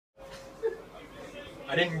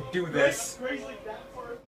I didn't do this.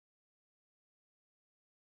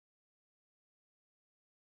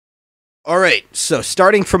 Alright, so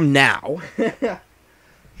starting from now,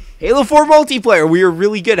 Halo 4 multiplayer. We are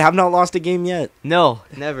really good. Have not lost a game yet. No,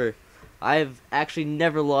 never. I've actually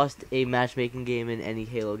never lost a matchmaking game in any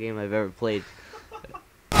Halo game I've ever played.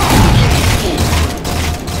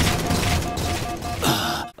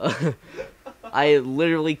 I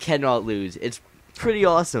literally cannot lose. It's pretty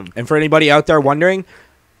awesome. And for anybody out there wondering,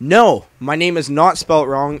 no, my name is not spelt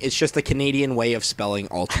wrong. It's just the Canadian way of spelling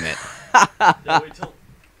ultimate. No, wait till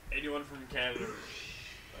anyone from Canada.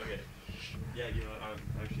 Okay. Yeah, you know,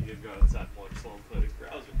 I'm actually gonna go outside and watch someone play the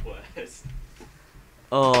browser quest.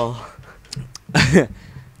 Oh.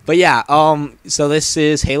 But yeah, so this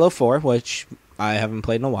is Halo 4, which I haven't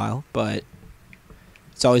played in a while, but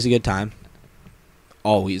it's always a good time.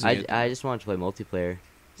 Always. I just wanted to play multiplayer.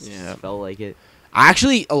 Yeah. Felt like it.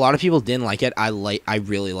 Actually, a lot of people didn't like it. I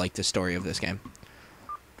really like the story of this game.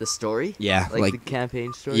 The story? Yeah, like the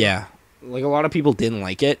campaign story? Yeah. Like a lot of people didn't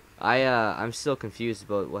like it. I'm still confused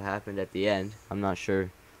about what happened at the end. I'm not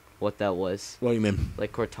sure what that was. What do you mean?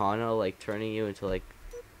 Like Cortana like turning you into like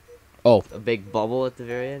a big bubble at the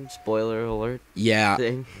very end? Spoiler alert. Yeah.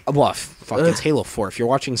 Thing. Well, fuck, it's Halo 4. If you're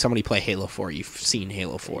watching somebody play Halo 4, you've seen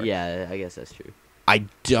Halo 4. Yeah, I guess that's true. I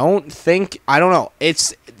don't know.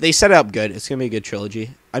 They set it up good. It's gonna be a good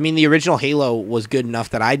trilogy. I mean, the original Halo was good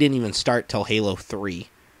enough that I didn't even start till Halo 3.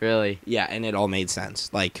 Really? Yeah, and it all made sense.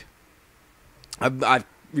 Like, I've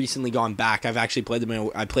recently gone back. I've actually played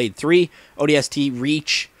them. I played 3, ODST,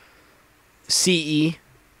 Reach, CE,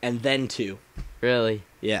 and then 2. Really?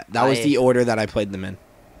 Yeah, that was the order that I played them in.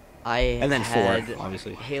 And then 4,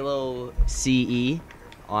 obviously. Halo CE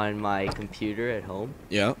on my computer at home.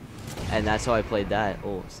 Yeah. And that's how I played that.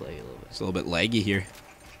 Oh, it's like a little bit. It's a little bit laggy here.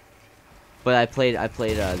 But I played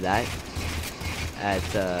that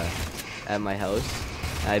at my house.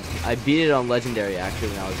 I beat it on Legendary actually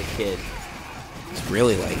when I was a kid. It's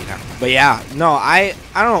really laggy now. But yeah, no, I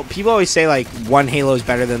don't know. People always say like one Halo is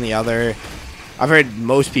better than the other. I've heard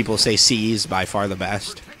most people say CE is by far the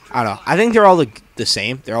best. I don't know. I think they're all the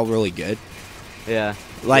same. They're all really good. Yeah.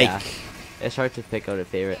 Like. Yeah. It's hard to pick out a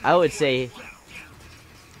favorite. I would say.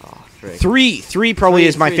 Oh, frick. 3 probably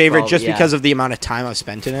is my favorite just yeah. because of the amount of time I've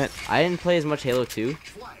spent in it. I didn't play as much Halo 2.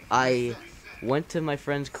 I went to my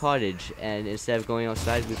friend's cottage and instead of going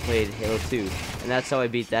outside, we played Halo 2, and that's how I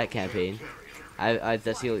beat that campaign.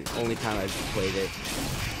 That's the only time I've played it.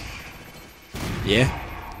 Yeah.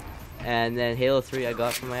 And then Halo 3 I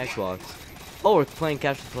got from my Xbox. Oh, we're playing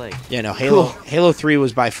Capture the Flag. Yeah, no, Halo 3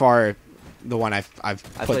 was by far the one I've put the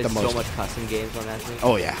most. I played so much custom games on that thing.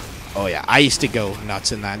 Oh yeah. I used to go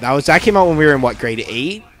nuts in that. That came out when we were in what, grade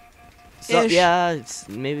 8? So, yeah, it's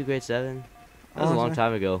maybe grade 7. That was a long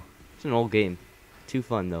time ago. It's an old game. Too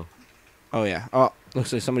fun though. Oh yeah. Oh,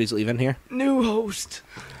 looks like somebody's leaving here. New host.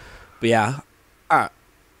 But yeah,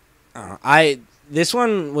 this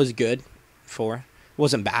one was good. 4. It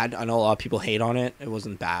wasn't bad. I know a lot of people hate on it. It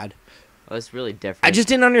wasn't bad. Oh, it's really different. I just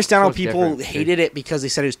didn't understand how people hated it because they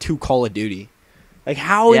said it was too Call of Duty. Like,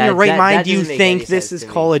 how in your right mind do you think this is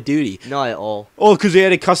Call of Duty? Not at all. Oh, because they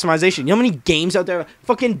added customization. You know how many games out there?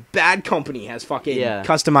 Fucking Bad Company has fucking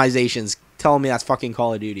customizations. Telling me that's fucking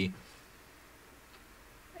Call of Duty.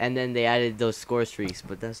 And then they added those score streaks,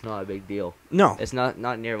 but that's not a big deal. No, it's not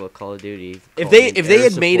near what Call of Duty. If they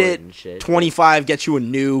had made it 25, get you a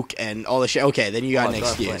nuke and all the shit, okay, then you got an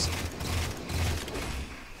excuse.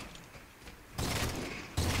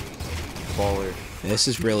 Baller. This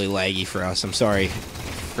is really laggy for us. I'm sorry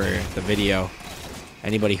for the video.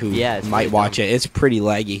 Anybody who might watch it, it's pretty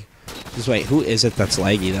laggy. Just wait, who is it that's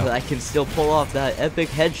laggy though? But I can still pull off that epic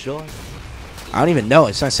headshot. I don't even know.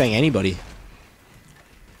 It's not saying anybody.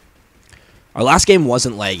 Our last game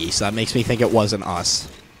wasn't laggy, so that makes me think it wasn't us.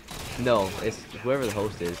 No, it's whoever the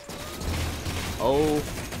host is. Oh.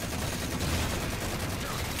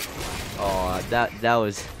 Oh, that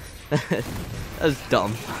was that was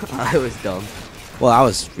dumb. I was dumb. Well, that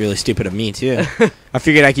was really stupid of me too. I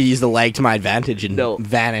figured I could use the lag to my advantage and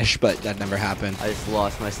vanish, but that never happened. I just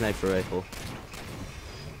lost my sniper rifle.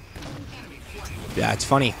 Yeah, it's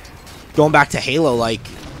funny. Going back to Halo, like,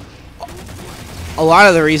 a lot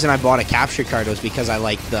of the reason I bought a capture card was because I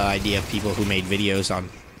liked the idea of people who made videos on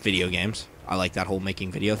video games. I like that whole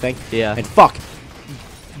making video thing. Yeah. And fuck,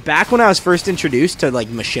 back when I was first introduced to like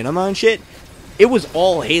machinima and shit, it was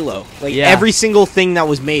all Halo. Like every single thing that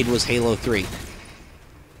was made was Halo 3.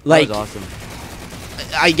 Like, that was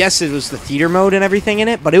awesome. I guess it was the theater mode and everything in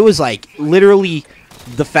it, but it was like literally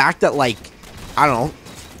the fact that, like, I don't know,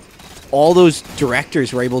 all those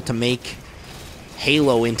directors were able to make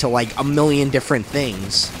Halo into like a million different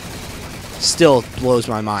things still blows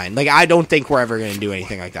my mind. Like, I don't think we're ever going to do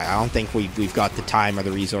anything like that. I don't think we've got the time or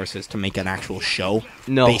the resources to make an actual show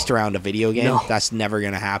based around a video game. No. That's never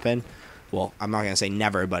going to happen. Well, I'm not going to say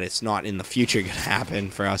never, but it's not in the future going to happen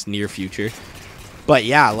for us, near future. But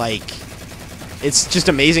yeah, like, it's just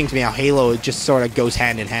amazing to me how Halo just sort of goes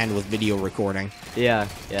hand in hand with video recording. Yeah.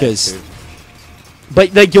 Because,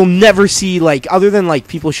 but like, you'll never see, like, other than like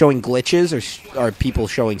people showing glitches or people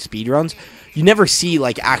showing speedruns, you never see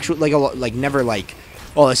like actual like never like,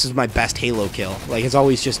 oh, this is my best Halo kill. Like, it's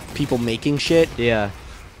always just people making shit. Yeah.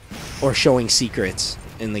 Or showing secrets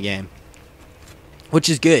in the game, which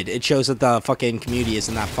is good. It shows that the fucking community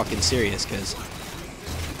isn't that fucking serious. Because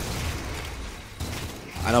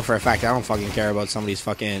I know for a fact I don't fucking care about somebody's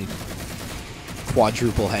fucking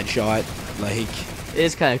quadruple headshot. Like, It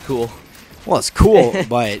is kind of cool. well, it's cool,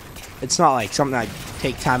 but it's not like something I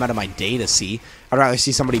take time out of my day to see. I'd rather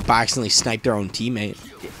see somebody by accidentally snipe their own teammate.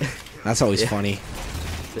 That's always funny.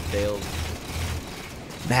 It failed.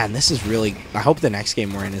 Man, this is really... I hope the next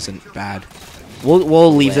game we're in isn't bad.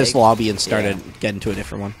 We'll leave this lobby and start get into a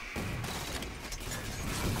different one.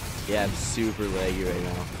 Yeah, I'm super laggy right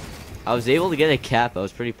now. I was able to get a cap. I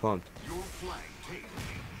was pretty pumped.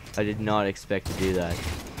 I did not expect to do that.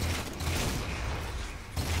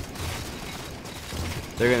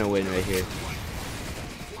 They're gonna win right here.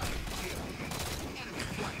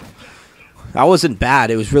 That wasn't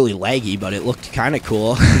bad. It was really laggy, but it looked kind of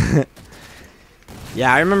cool.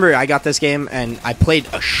 Yeah, I remember I got this game and I played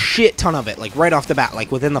a shit ton of it, like right off the bat.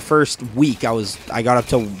 Like within the first week, I got up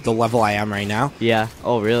to the level I am right now. Yeah.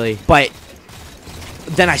 Oh, really? But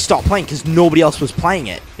then I stopped playing because nobody else was playing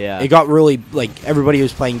it. Yeah. It got really, like, everybody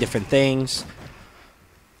was playing different things.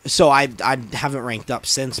 So I haven't ranked up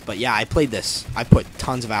since. But yeah, I played this. I put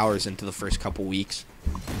tons of hours into the first couple weeks.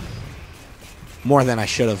 More than I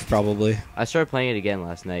should have, probably. I started playing it again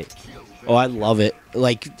last night. Oh, I love it.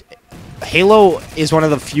 Like, Halo is one of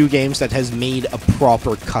the few games that has made a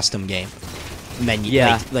proper custom game menu.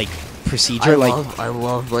 Yeah. Like procedure. I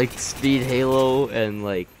love like Speed Halo and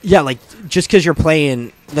like. Yeah, like, just because you're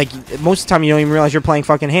playing, like, most of the time you don't even realize you're playing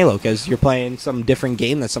fucking Halo because you're playing some different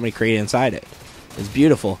game that somebody created inside it. It's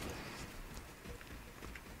beautiful.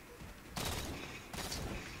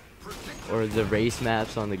 Or the race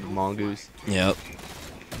maps on the Mongoose. Yep.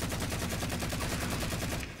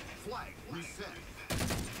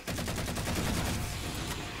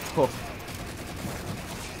 Oh.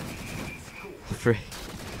 Frick.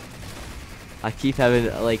 I keep having,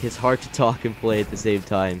 like, it's hard to talk and play at the same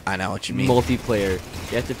time. I know what you mean. Multiplayer.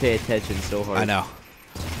 You have to pay attention so hard. I know.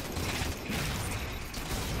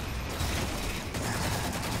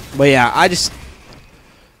 But yeah, I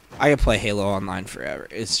could play Halo Online forever.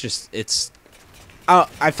 It's just,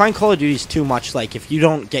 I find Call of Duty's too much, like, if you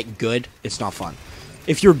don't get good, it's not fun.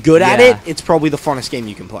 If you're good at it, it's probably the funnest game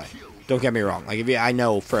you can play. Don't get me wrong. Like, I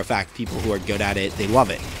know for a fact people who are good at it, they love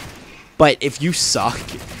it. But if you suck,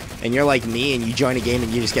 and you're like me, and you join a game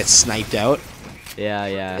and you just get sniped out,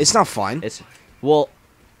 yeah. it's not fun. Well,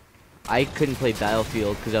 I couldn't play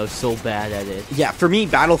Battlefield because I was so bad at it. Yeah, for me,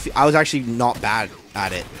 Battlefield, I was actually not bad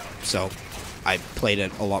at it, so I played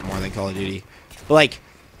it a lot more than Call of Duty. But, like,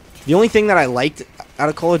 the only thing that I liked out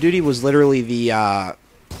of Call of Duty was literally the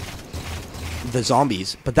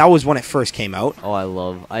zombies. But that was when it first came out. Oh, I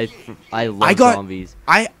love zombies.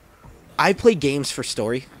 I play games for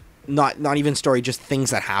story, not even story, just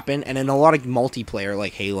things that happen. And in a lot of multiplayer,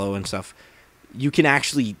 like Halo and stuff, you can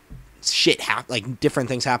actually like different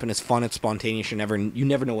things happen. It's fun, it's spontaneous. You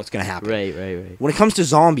never know what's gonna happen. Right. When it comes to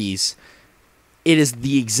zombies, it is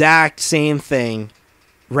the exact same thing,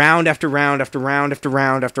 round after round after round after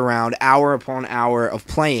round after round, hour upon hour of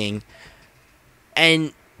playing,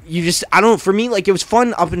 and for me, like, it was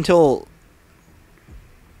fun up until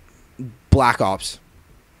Black Ops.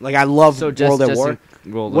 Like, I love World at War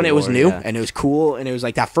when it was new, and it was cool, and it was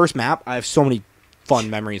like that first map. I have so many fun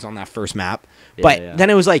memories on that first map. But then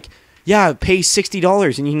it was like, yeah, pay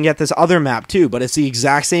 $60 and you can get this other map too. But it's the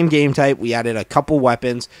exact same game type. We added a couple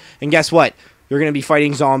weapons, and guess what? You're gonna be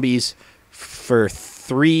fighting zombies for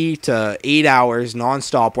 3 to 8 hours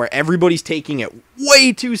nonstop, where everybody's taking it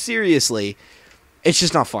way too seriously. It's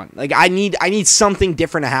just not fun. Like, I need something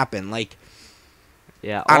different to happen. Like,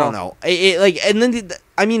 yeah, I don't know. And then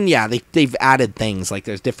they've added things. Like,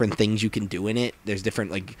 there's different things you can do in it. There's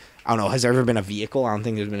different, like, I don't know. Has there ever been a vehicle? I don't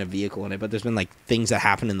think there's been a vehicle in it, but there's been, like, things that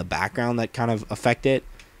happen in the background that kind of affect it.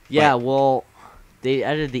 Yeah, well, they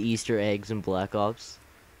added the Easter eggs in Black Ops.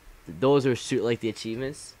 Those are like the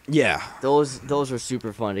achievements. Yeah. Those are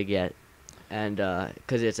super fun to get, and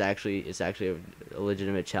because it's actually a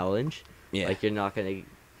legitimate challenge. Yeah. Like you're not gonna,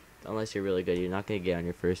 unless you're really good, you're not gonna get on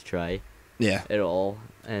your first try. Yeah. At all,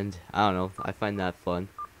 and I don't know. I find that fun.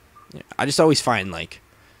 Yeah. I just always find like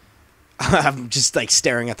I'm just like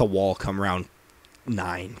staring at the wall come around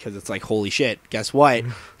 9 because it's like holy shit. Guess what?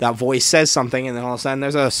 That voice says something, and then all of a sudden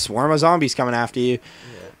there's a swarm of zombies coming after you.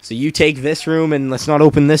 Yeah. So you take this room and let's not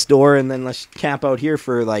open this door, and then let's camp out here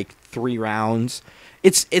for like 3 rounds.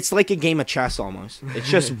 It's like a game of chess almost. It's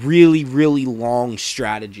just really, really long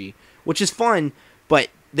strategy, which is fun. But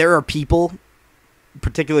there are people,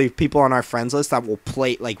 particularly people on our friends list, that will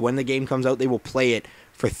play, like when the game comes out, they will play it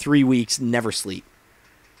for 3 weeks, never sleep.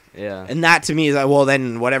 Yeah. And that to me is like, well,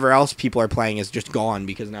 then whatever else people are playing is just gone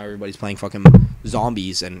because now everybody's playing fucking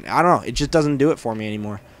zombies. And I don't know, it just doesn't do it for me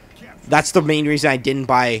anymore. That's the main reason I didn't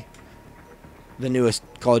buy the newest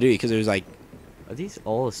Call of Duty, because it was like, Are these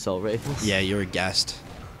all assault rifles? yeah, you're a guest.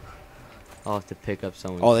 I'll have to pick up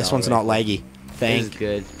someone. Oh, this one's not laggy. This is Thank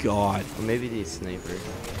good. God. Or maybe the sniper.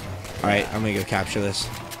 Alright, I'm gonna go capture this.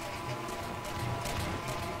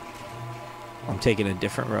 I'm taking a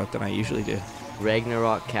different route than I usually do.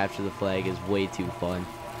 Ragnarok Capture the Flag is way too fun.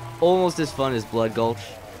 Almost as fun as Blood Gulch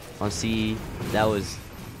on CE. That was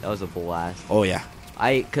a blast. Oh, yeah.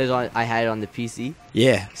 I had it on the PC,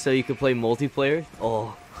 Yeah. so you could play multiplayer.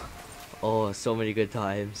 Oh, so many good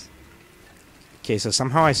times. Okay, so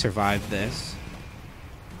somehow I survived this.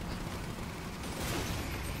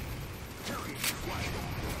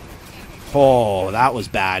 Oh, that was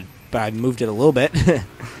bad, but I moved it a little bit.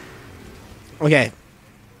 Okay,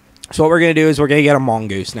 so what we're going to do is we're going to get a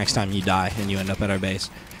mongoose next time you die and you end up at our base.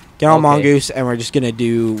 Get on mongoose, and we're just going to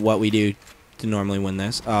do what we do to normally win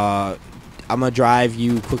this. I'm going to drive,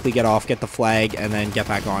 you quickly get off, get the flag, and then get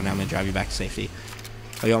back on. I'm going to drive you back to safety.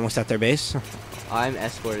 Are you almost at their base? I'm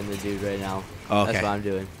escorting the dude right now. Oh, okay. That's what I'm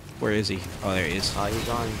doing. Where is he? Oh, there he is. He's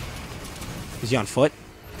on. Is he on foot?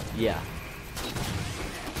 Yeah.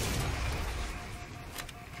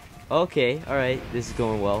 Okay, alright. This is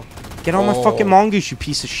going well. Get on my fucking mongoose, you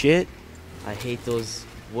piece of shit. I hate those.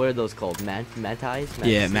 What are those called? Mantis?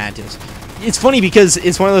 Yeah, mantis. It's funny because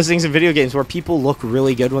it's one of those things in video games where people look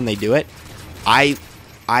really good when they do it. I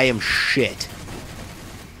am shit.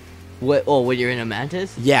 What? Oh, when you're in a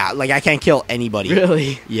mantis? Yeah, like I can't kill anybody.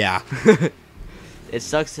 Really? Yeah. It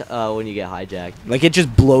sucks when you get hijacked. Like it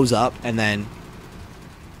just blows up and then.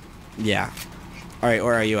 Yeah. All right,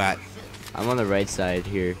 where are you at? I'm on the right side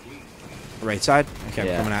here. Right side? Okay,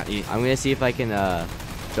 Yeah. I'm coming at you. I'm gonna see if I can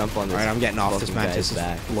jump on this. All right, I'm getting off. This fucking mantis guy's is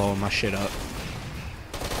back. blowing my shit up.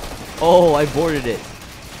 Oh, I boarded it.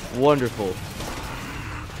 Wonderful.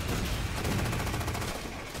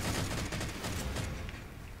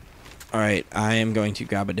 All right, I am going to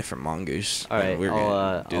grab a different mongoose. All right, we're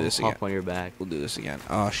gonna do this again. hop on your back. We'll do this again.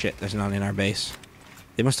 Oh shit, there's none in our base.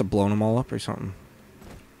 They must have blown them all up or something.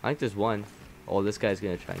 I think there's one. Oh, this guy's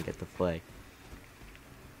gonna try and get the flag.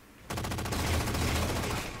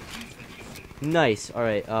 Nice. All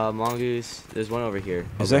right, mongoose. There's one over here.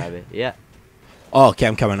 I'll Is there? grab it. Yeah. Oh, okay,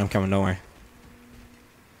 I'm coming. Don't worry.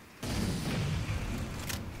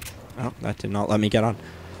 Oh, that did not let me get on.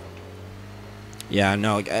 Yeah,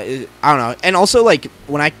 no, I don't know. And also, like,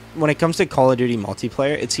 when it comes to Call of Duty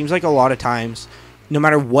multiplayer, it seems like a lot of times, no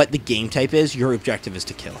matter what the game type is, your objective is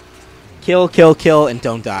to kill. Kill, kill, kill, and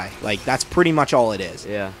don't die. Like, that's pretty much all it is.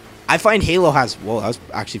 Yeah. I find Halo has... Whoa, that was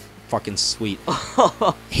actually fucking sweet.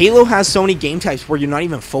 Halo has so many game types where you're not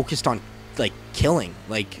even focused on, like, killing.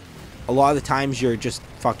 Like, a lot of the times you're just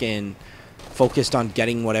fucking focused on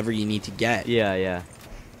getting whatever you need to get. Yeah, yeah.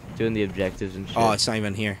 Doing the objectives and shit. Oh, it's not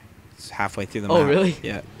even here. It's halfway through the map. Oh, really?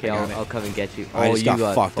 Yeah. Okay, I got it. I'll come and get you. I Oh, just you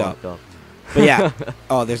got fucked up. up. But yeah.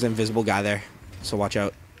 Oh, there's an invisible guy there. So watch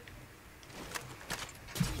out.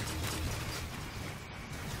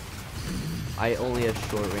 I only have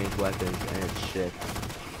short range weapons and it's shit.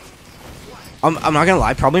 I'm not gonna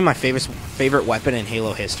lie. Probably my favorite weapon in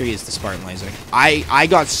Halo history is the Spartan laser. I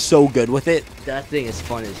got so good with it. That thing is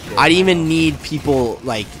fun as shit. I didn't even need people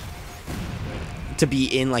like to be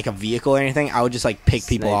in like a vehicle or anything. I would just like pick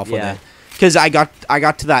people off with it. Because I got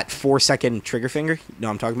to that 4-second trigger finger. You know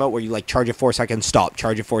what I'm talking about? Where you like charge it 4 seconds, stop,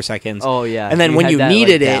 charge it 4 seconds. Oh yeah. And then when had you that,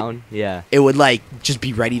 needed like, it, down. Yeah. it would like just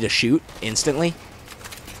be ready to shoot instantly.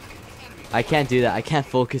 I can't do that. I can't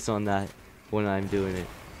focus on that when I'm doing it.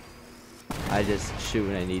 I just shoot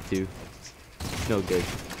when I need to. It's no good.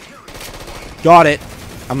 Got it.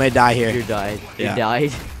 I'm gonna die here. You died. Yeah. You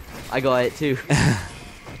died. I got it too.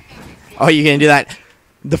 Oh, you're gonna do that?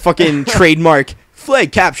 The fucking trademark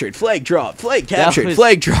flag captured, flag dropped, flag captured,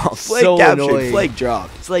 flag dropped, flag so captured, annoying. flag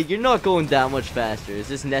dropped. It's like you're not going that much faster. Is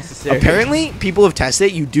this necessary? Apparently, people have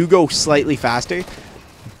tested it. You do go slightly faster,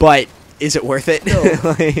 but is it worth it? No,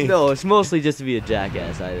 Like- no, it's mostly just to be a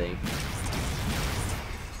jackass, I think.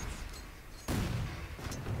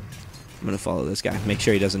 I'm gonna follow this guy. Make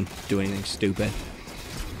sure he doesn't do anything stupid.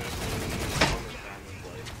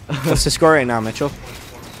 What's the score right now, Mitchell?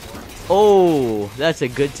 Oh, that's a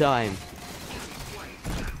good time.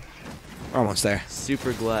 We're almost there.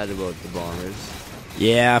 Super glad about the Bombers.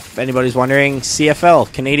 Yeah, if anybody's wondering, CFL,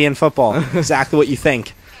 Canadian football. Exactly what you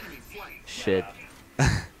think. Shit.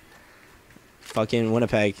 Fucking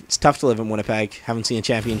Winnipeg. It's tough to live in Winnipeg. Haven't seen a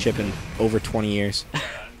championship in over 20 years.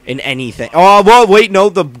 In anything. Oh, well, wait, no,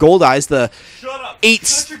 the Gold Eyes, the Shut up. eight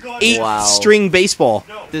Wow. string baseball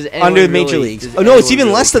No. Does anyone under Major really- Leagues. does Oh, no, it's anyone even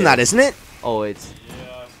really less than care? that, isn't it? Oh, it's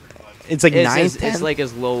It's like 9, it's 10? like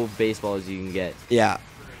as low baseball as you can get. Yeah.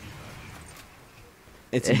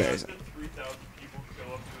 It's embarrassing. 3,000 people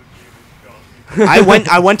show up to a game and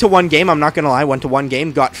I went to one game, I'm not going to lie, went to one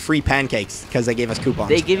game, got free pancakes because they gave us coupons.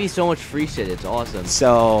 They give you so much free shit. It's awesome.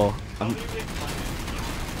 So,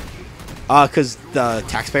 because the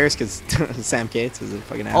taxpayers, because Sam Cates is a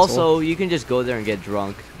fucking asshole. Also, you can just go there and get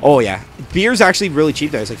drunk. Oh yeah, beer's actually really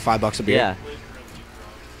cheap there. It's like $5 a beer. Yeah.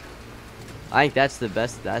 I think that's the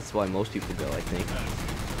best. That's why most people go, I think.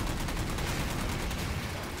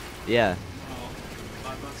 Yeah.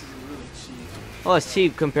 Well, it's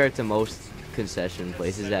cheap compared to most concession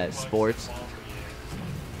places at sports.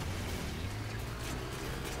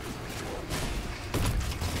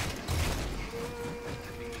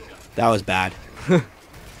 That was bad.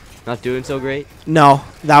 Not doing so great. No,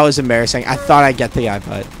 that was embarrassing. I thought I'd get the guy,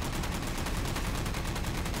 but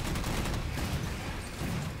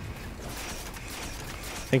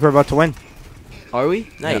I think we're about to win. Are we?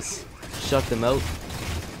 Nice. Shut them out.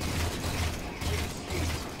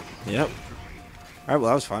 Yep. All right, well,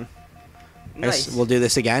 that was fun. I guess Nice. we'll do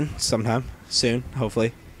this again sometime soon,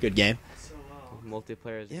 hopefully. Good game.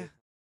 Multiplayer is Yeah. good.